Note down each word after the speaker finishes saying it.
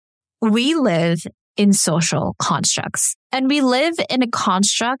We live in social constructs, and we live in a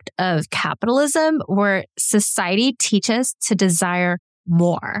construct of capitalism where society teaches to desire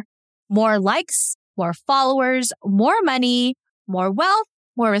more likes, more followers, more money, more wealth,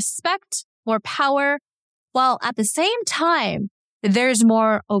 more respect, more power, while at the same time, there's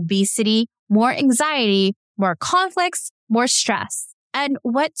more obesity, more anxiety, more conflicts, more stress. And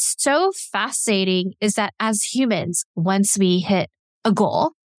what's so fascinating is that as humans, once we hit a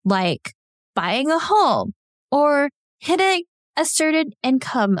goal, like buying a home or hitting a certain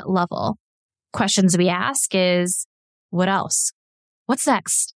income level, questions we ask is, what else? What's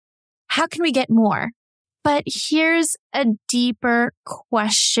next? How can we get more? But here's a deeper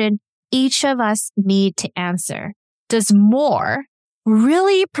question each of us need to answer. Does more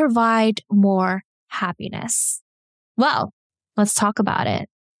really provide more happiness? Well, let's talk about it.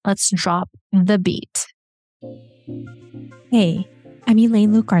 Let's drop the beat. Hey, I'm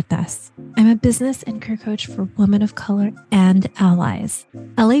Elaine Lucartas. I'm a business and career coach for women of color and allies.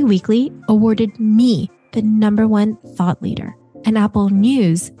 LA Weekly awarded me the #1 thought leader, and Apple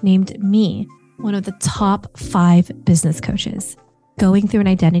News named me one of the top 5 business coaches. Going through an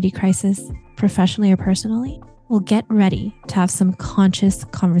identity crisis, professionally or personally? Well, get ready to have some conscious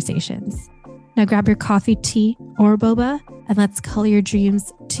conversations. Now grab your coffee, tea, or boba, and let's color your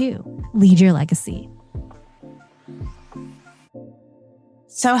dreams too. Lead your legacy.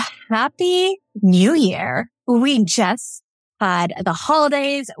 So happy New Year. We just had the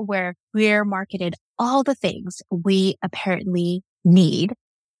holidays where we're marketed all the things we apparently need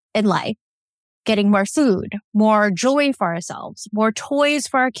in life. Getting more food, more jewelry for ourselves, more toys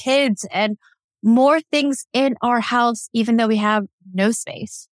for our kids, and more things in our house, even though we have no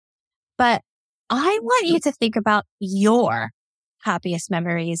space. But I want you to think about your happiest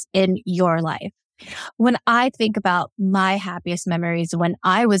memories in your life. When I think about my happiest memories when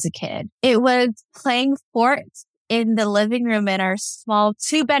I was a kid, it was playing forts in the living room in our small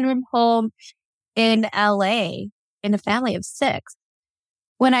 2-bedroom home in LA in a family of 6.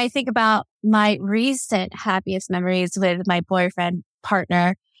 When I think about my recent happiest memories with my boyfriend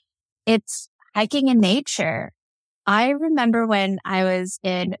partner, it's hiking in nature. I remember when I was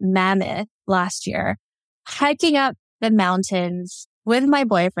in Mammoth last year, hiking up the mountains with my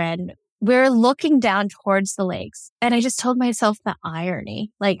boyfriend. We're looking down towards the lakes. And I just told myself the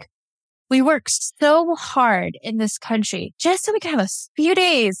irony. Like, we work so hard in this country just so we can have a few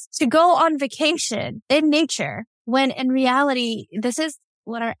days to go on vacation in nature, when in reality, this is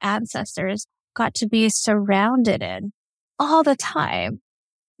what our ancestors got to be surrounded in all the time.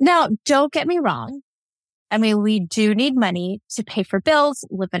 Now, don't get me wrong. I mean, we do need money to pay for bills,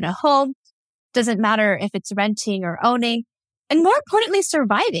 live in a home. Doesn't matter if it's renting or owning. And more importantly,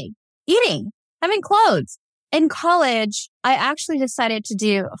 surviving, eating, having clothes. In college, I actually decided to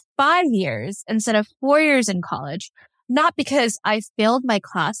do 5 years instead of 4 years in college, not because I failed my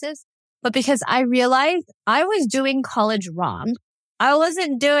classes, but because I realized I was doing college wrong. I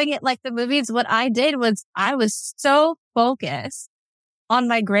wasn't doing it like the movies. What I did was I was so focused on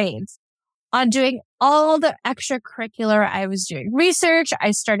my grades, on doing all the extracurricular. I was doing research.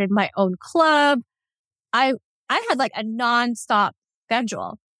 I started my own club. I had like a nonstop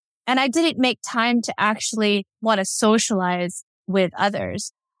schedule, and I didn't make time to actually want to socialize with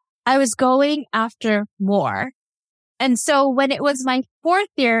others. I was going after more. And so when it was my 4th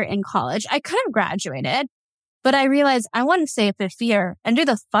year in college, I could have graduated, but I realized I wanted to stay a 5th year and do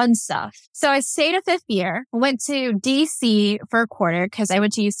the fun stuff. So I stayed a 5th year, went to DC for a quarter because I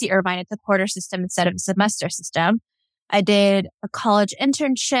went to UC Irvine. It's a quarter system instead of a semester system. I did a college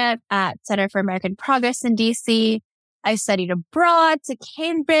internship at Center for American Progress in DC. I studied abroad to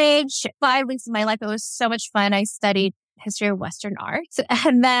Cambridge. 5 weeks of my life. It was so much fun. I studied history of Western art.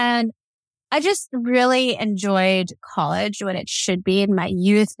 And then I just really enjoyed college when it should be in my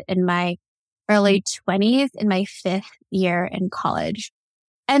youth, in my early 20s, in my 5th year in college.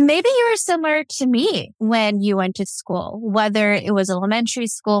 And maybe you were similar to me when you went to school, whether it was elementary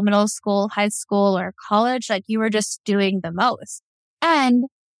school, middle school, high school, or college, like you were just doing the most. And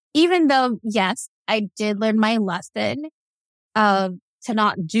even though, yes, I did learn my lesson of to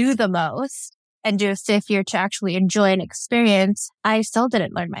not do the most and do a 5th year to actually enjoy an experience, I still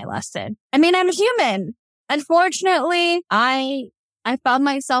didn't learn my lesson. I mean, I'm human. Unfortunately, I found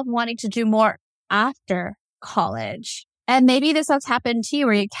myself wanting to do more after college. And maybe this has happened to you,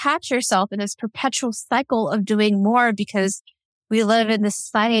 where you catch yourself in this perpetual cycle of doing more because we live in this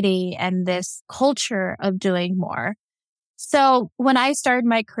society and this culture of doing more. So when I started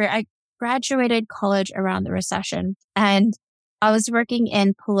my career, I graduated college around the recession, and I was working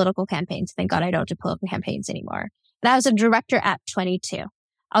in political campaigns. Thank God I don't do political campaigns anymore. And I was a director at 22.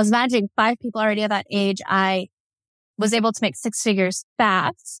 I was managing 5 people already at that age. I was able to make 6 figures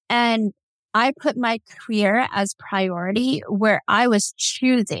fast. And I put my career as priority where I was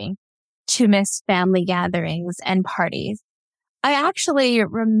choosing to miss family gatherings and parties. I actually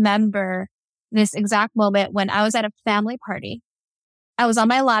remember this exact moment when I was at a family party. I was on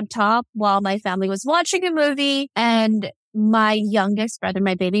my laptop while my family was watching a movie, and my youngest brother,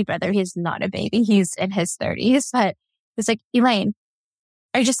 my baby brother, he's not a baby, he's in his 30s, but he's like, Elaine,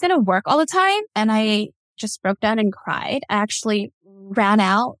 are you just going to work all the time? And I just broke down and cried. I actually ran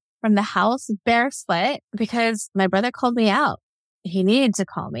out from the house barefoot because my brother called me out. He needed to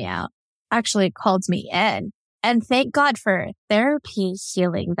call me out. Actually called me in. And thank God for therapy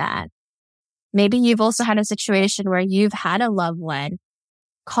healing that. Maybe you've also had a situation where you've had a loved one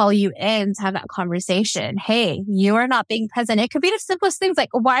call you in to have that conversation. Hey, you are not being present. It could be the simplest things like,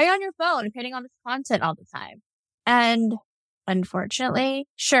 why are you on your phone putting on this content all the time? And unfortunately,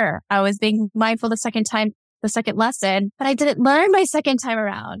 sure, I was being mindful the second lesson, but I didn't learn my second time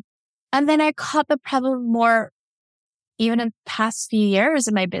around. And then I caught the problem more even in the past few years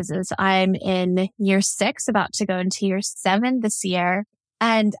in my business. I'm in year 6, about to go into year 7 this year.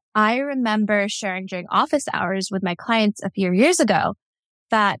 And I remember sharing during office hours with my clients a few years ago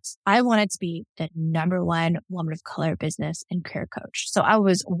that I wanted to be the #1 woman of color business and career coach. So I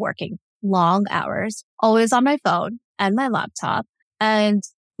was working long hours, always on my phone and my laptop. And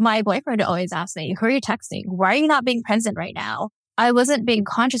my boyfriend always asked me, who are you texting? Why are you not being present right now? I wasn't being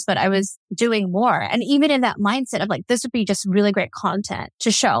conscious, but I was doing more. And even in that mindset of like, this would be just really great content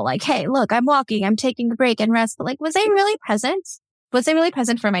to show like, hey, look, I'm walking, I'm taking a break and rest. But like, was I really present? Was I really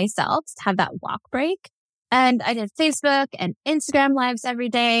present for myself to have that walk break? And I did Facebook and Instagram lives every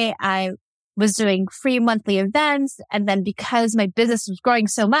day. I was doing free monthly events. And then because my business was growing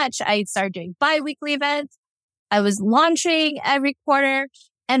so much, I started doing bi-weekly events. I was launching every quarter.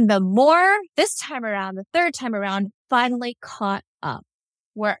 And the more this time around, the third time around, finally caught up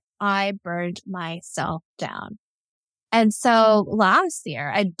where I burned myself down. And so last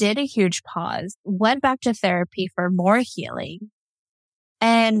year, I did a huge pause, went back to therapy for more healing.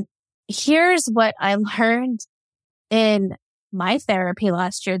 And here's what I learned in my therapy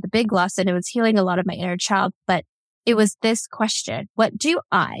last year. The big lesson, it was healing a lot of my inner child, but it was this question: what do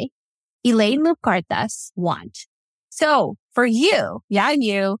I, Elaine Lucartas, want? So for you,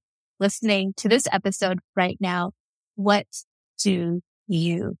 you listening to this episode right now, what do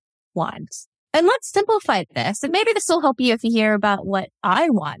you want? And let's simplify this. And maybe this will help you if you hear about what I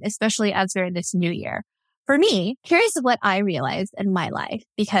want, especially as we're in this new year. For me, here's what I realized in my life,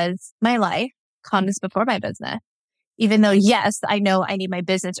 because my life comes before my business. Even though, yes, I know I need my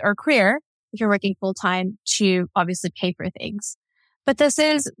business or career if you're working full time to obviously pay for things. But this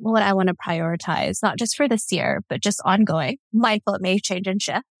is what I want to prioritize, not just for this year, but just ongoing. Mindful, it may change and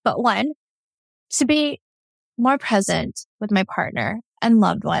shift. But one, to be more present with my partner and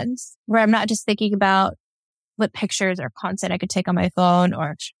loved ones, where I'm not just thinking about what pictures or content I could take on my phone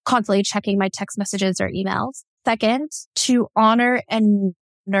or constantly checking my text messages or emails. Second, to honor and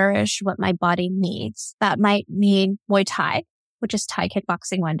nourish what my body needs. That might mean Muay Thai, which is Thai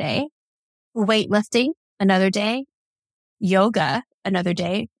kickboxing one day, weightlifting another day, yoga another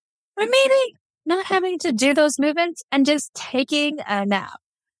day, or maybe not having to do those movements and just taking a nap.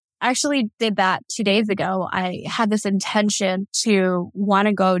 I actually did that 2 days ago. I had this intention to want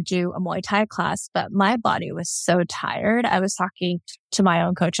to go do a Muay Thai class, but my body was so tired. I was talking to my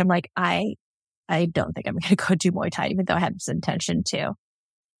own coach. I'm like, I don't think I'm going to go do Muay Thai, even though I had this intention to.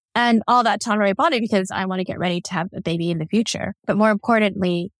 And all that to honor my body because I want to get ready to have a baby in the future. But more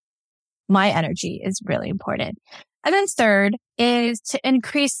importantly, my energy is really important. And then third is to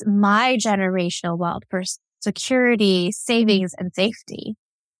increase my generational wealth for security, savings, and safety.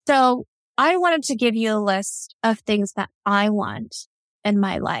 So I wanted to give you a list of things that I want in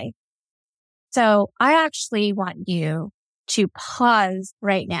my life. So I actually want you to pause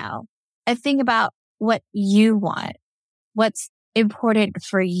right now and think about what you want, what's important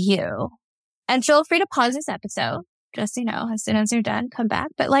for you. And feel free to pause this episode. Just, as soon as you're done, come back.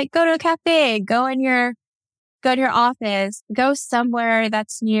 But go to a cafe, go to your office, go somewhere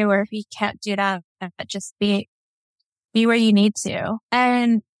that's new, or if you can't do that, just be where you need to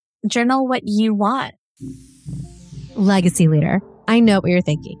and journal what you want. Legacy leader, I know what you're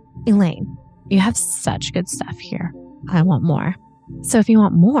thinking. Elaine, you have such good stuff here. I want more. So if you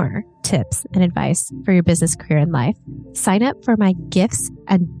want more tips and advice for your business, career, and life, sign up for my Gifts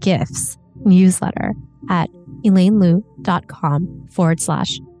and Gifts newsletter at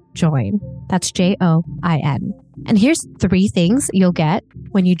elainelu.com/join. That's JOIN. And here's 3 things you'll get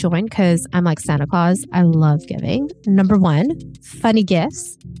when you join, because I'm like Santa Claus. I love giving. Number 1, funny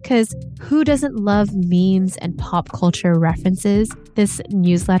gifts, because who doesn't love memes and pop culture references? This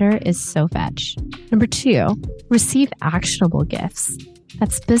newsletter is so fetch. Number 2, receive actionable gifts.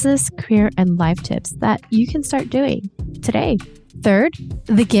 That's business, career, and life tips that you can start doing today. Third,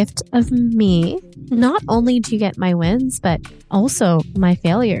 the gift of me. Not only do you get my wins, but also my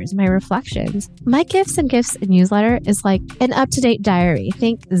failures, my reflections. My Gifts and Gifts newsletter is like an up-to-date diary.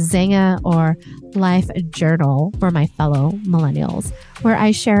 Think Zanga or Life Journal for my fellow millennials, where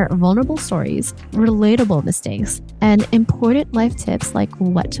I share vulnerable stories, relatable mistakes, and important life tips like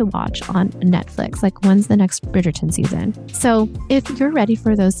what to watch on Netflix, like when's the next Bridgerton season. So if you're ready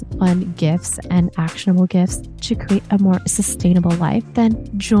for those fun gifts and actionable gifts to create a more sustainable life, then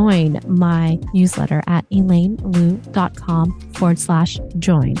join my newsletter at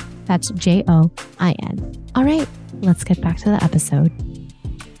elainelu.com/join. That's JOIN. All right, let's get back to the episode.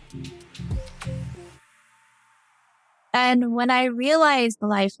 And when I realized the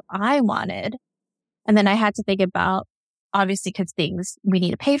life I wanted, and then I had to think about, obviously, because we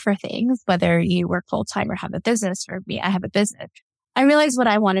need to pay for things, whether you work full time or have a business. For me, I have a business. I realized what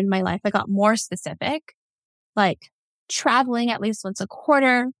I wanted in my life. I got more specific, like traveling at least once a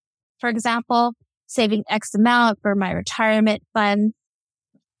quarter, for example, saving X amount for my retirement fund.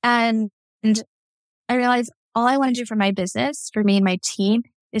 And I realized all I want to do for my business, for me and my team,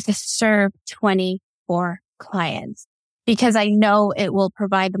 is to serve 24 clients, because I know it will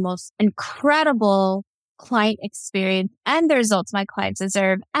provide the most incredible client experience and the results my clients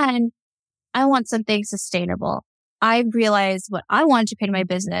deserve. And I want something sustainable. I realized what I want to pay to my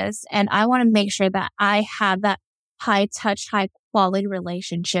business, and I want to make sure that I have that high touch, high quality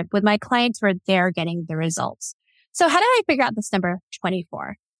relationship with my clients where they're getting the results. So how did I figure out this number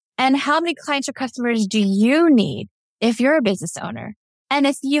 24? And how many clients or customers do you need if you're a business owner? And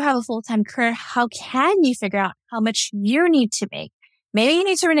if you have a full-time career, how can you figure out how much you need to make? Maybe you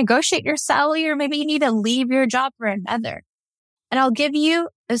need to renegotiate your salary, or maybe you need to leave your job for another. And I'll give you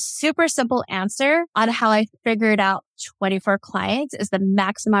a super simple answer on how I figured out 24 clients is the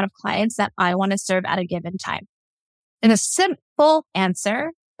max amount of clients that I want to serve at a given time. And a simple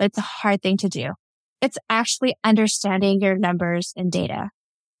answer, but it's a hard thing to do. It's actually understanding your numbers and data,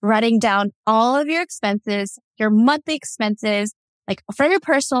 writing down all of your expenses, your monthly expenses, like for your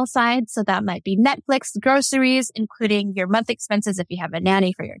personal side. So that might be Netflix, groceries, including your monthly expenses if you have a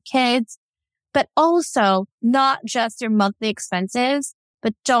nanny for your kids, but also not just your monthly expenses,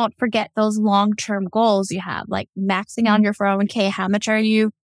 but don't forget those long-term goals you have, like maxing out your 401k. How much are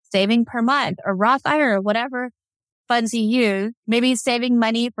you saving per month, or Roth IRA, or whatever funds you use? Maybe saving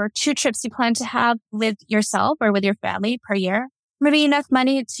money for 2 trips you plan to have with yourself or with your family per year. Maybe enough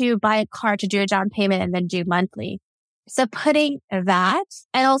money to buy a car to do a down payment and then do monthly. So putting that,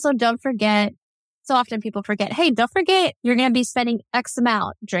 and also don't forget, so often people forget, hey, don't forget you're going to be spending X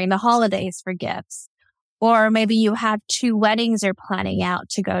amount during the holidays for gifts. Or maybe you have 2 weddings you're planning out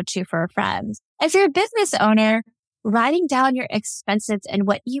to go to for friends. If you're a business owner, writing down your expenses and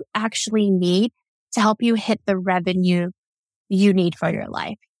what you actually need to help you hit the revenue you need for your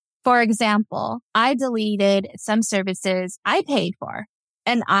life. For example, I deleted some services I paid for,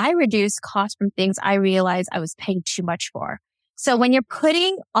 and I reduced costs from things I realized I was paying too much for. So when you're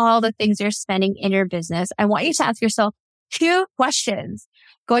putting all the things you're spending in your business, I want you to ask yourself 2 questions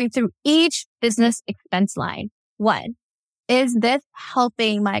going through each business expense line. 1, is this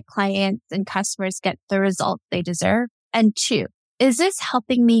helping my clients and customers get the results they deserve? And 2, is this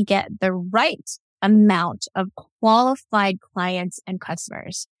helping me get the right amount of qualified clients and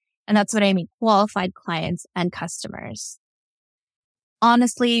customers? And that's what I mean, qualified clients and customers.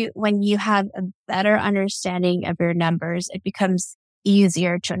 Honestly, when you have a better understanding of your numbers, it becomes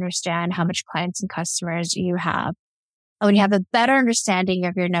easier to understand how much clients and customers you have. And when you have a better understanding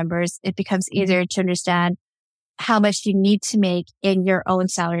of your numbers, it becomes easier to understand how much you need to make in your own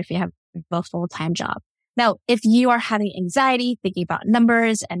salary if you have a full-time job. Now, if you are having anxiety, thinking about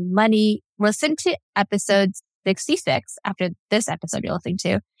numbers and money, listen to episode 66 after this episode you're listening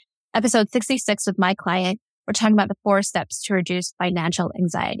to. Episode 66 with my client. We're talking about the 4 steps to reduce financial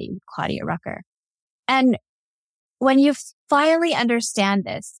anxiety with Claudia Rucker. And when you finally understand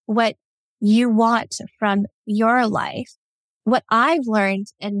this, what you want from your life, what I've learned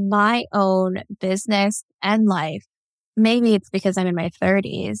in my own business and life, maybe it's because I'm in my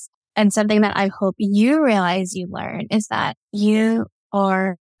 30s, and something that I hope you realize you learn is that you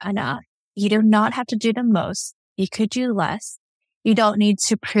are enough. You do not have to do the most. You could do less. You don't need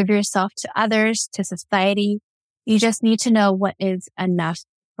to prove yourself to others, to society. You just need to know what is enough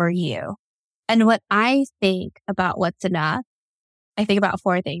for you. And what I think about what's enough, I think about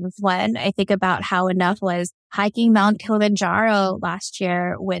 4 things. One, I think about how enough was hiking Mount Kilimanjaro last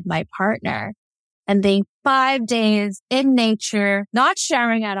year with my partner and being 5 days in nature, not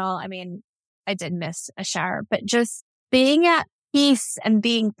showering at all. I mean, I did miss a shower, but just being at peace and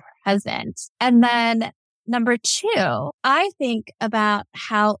being present. And then number 2, I think about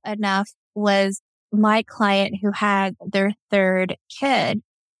how enough was my client who had their 3rd kid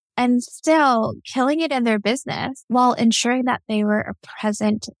and still killing it in their business while ensuring that they were a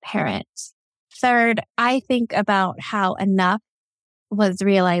present parent. 3rd, I think about how enough was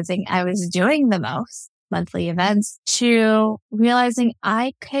realizing I was doing the most monthly events to realizing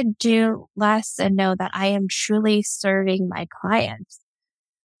I could do less and know that I am truly serving my clients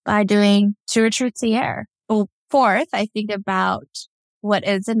by doing 2 retreats a year. Well, 4th, I think about what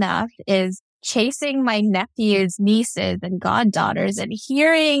is enough is chasing my nephews, nieces, and goddaughters and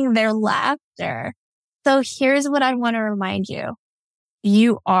hearing their laughter. So here's what I want to remind you.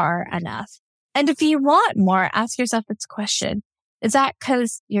 You are enough. And if you want more, ask yourself this question. Is that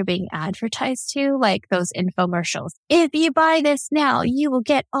because you're being advertised to, like those infomercials? If you buy this now, you will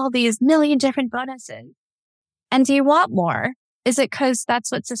get all these million different bonuses. And do you want more? Is it because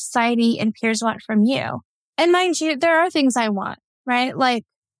that's what society and peers want from you? And mind you, there are things I want, right? Like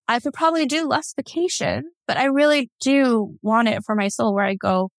I could probably do less vacation, but I really do want it for my soul where I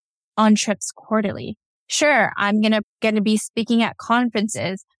go on trips quarterly. Sure, I'm going to be speaking at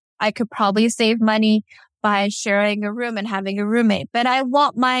conferences. I could probably save money by sharing a room and having a roommate, but I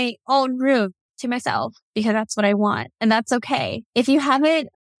want my own room to myself because that's what I want. And that's okay. If you haven't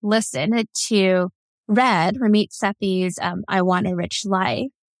listened to Ramit Sethi's I Want a Rich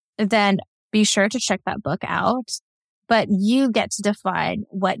Life, then be sure to check that book out. But you get to define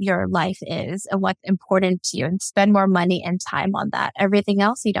what your life is and what's important to you and spend more money and time on that. Everything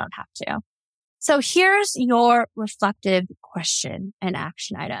else you don't have to. So here's your reflective question and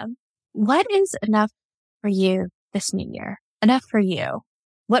action item. What is enough for you this new year? Enough for you?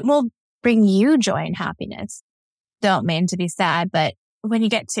 What will bring you joy and happiness? Don't mean to be sad, but when you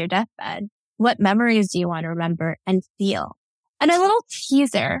get to your deathbed, what memories do you want to remember and feel? And a little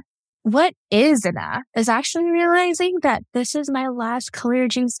teaser. What is enough is actually realizing that this is my last Color Your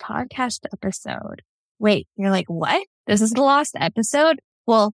Dreams podcast episode. Wait, you're like, what? This is the last episode?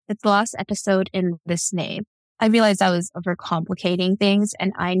 Well, it's the last episode in this name. I realized I was overcomplicating things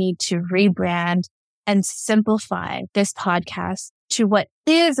and I need to rebrand and simplify this podcast to what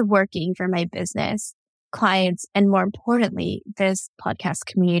is working for my business, clients, and more importantly, this podcast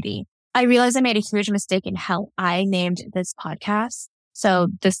community. I realized I made a huge mistake in how I named this podcast. So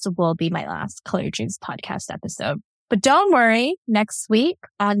this will be my last Color Your Dreams podcast episode. But don't worry, next week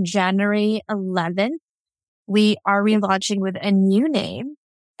on January 11th, we are relaunching with a new name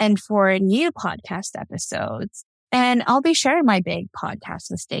and for new podcast episodes. And I'll be sharing my big podcast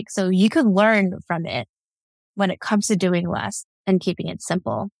mistake so you can learn from it when it comes to doing less and keeping it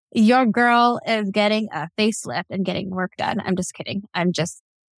simple. Your girl is getting a facelift and getting work done. I'm just kidding. I'm just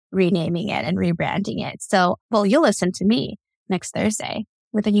renaming it and rebranding it. So, well, you'll listen to me next Thursday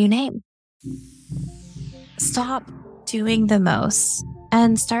with a new name. Stop doing the most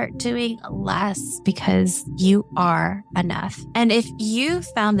and start doing less because you are enough. And if you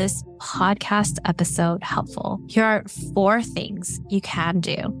found this podcast episode helpful, here are 4 things you can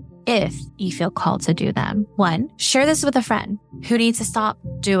do if you feel called to do them. 1, share this with a friend who needs to stop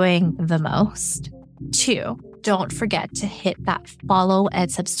doing the most. 2, don't forget to hit that follow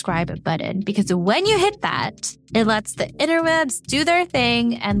and subscribe button because when you hit that, it lets the interwebs do their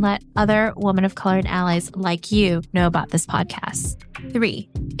thing and let other women of color and allies like you know about this podcast. 3,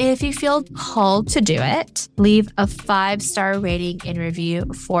 if you feel called to do it, leave a 5-star rating and review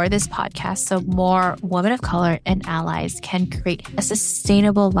for this podcast so more women of color and allies can create a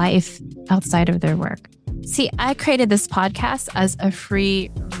sustainable life outside of their work. See, I created this podcast as a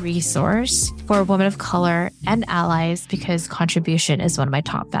free resource for women of color and allies because contribution is one of my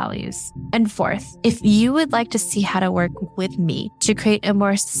top values. And 4th, if you would like to see how to work with me to create a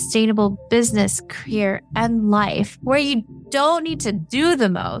more sustainable business, career, and life where you don't need to do the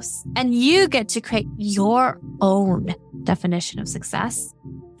most and you get to create your own definition of success,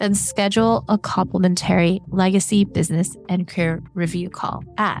 then schedule a complimentary legacy business and career review call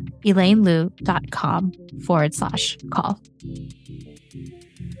at elainelu.com/call.